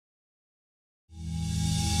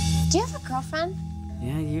Do you have a girlfriend?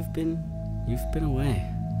 Yeah, you've been away.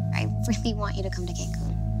 I really want you to come to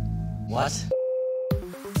Cancun. What?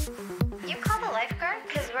 You call the lifeguard?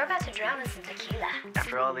 Because we're about to drown in some tequila.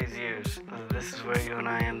 After all these years, this is where you and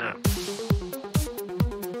I end up.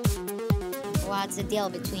 What's the deal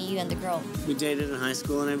between you and the girl? We dated in high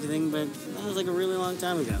school and everything, but that was like a really long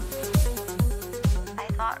time ago. I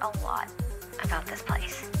thought a lot about this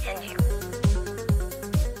place and you.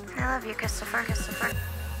 I love you, Christopher.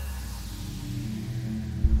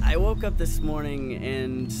 I woke up this morning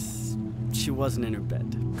and she wasn't in her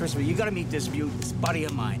bed. Christopher, you gotta meet this mutant, this buddy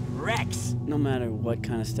of mine, Rex. No matter what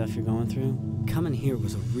kind of stuff you're going through, coming here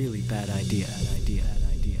was a really bad idea.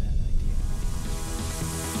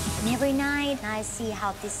 And every night I see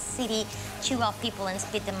how this city chew off people and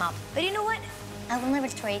spit them up. But you know what? I will never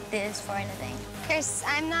trade this for anything. Chris,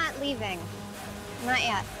 I'm not leaving. Not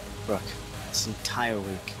yet. Brooke, this entire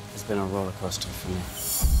week has been a roller coaster for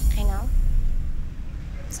me. I know.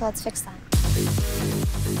 So let's fix that.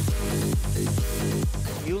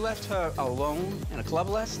 You left her alone in a club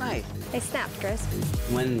last night. They snapped, Chris.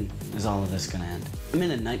 When is all of this gonna end? I'm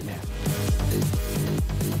in a nightmare.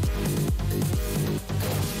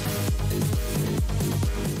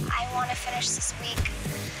 I want to finish this week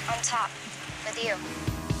on top with you.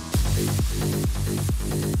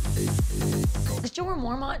 Is Jorah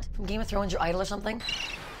Mormont from Game of Thrones your idol or something?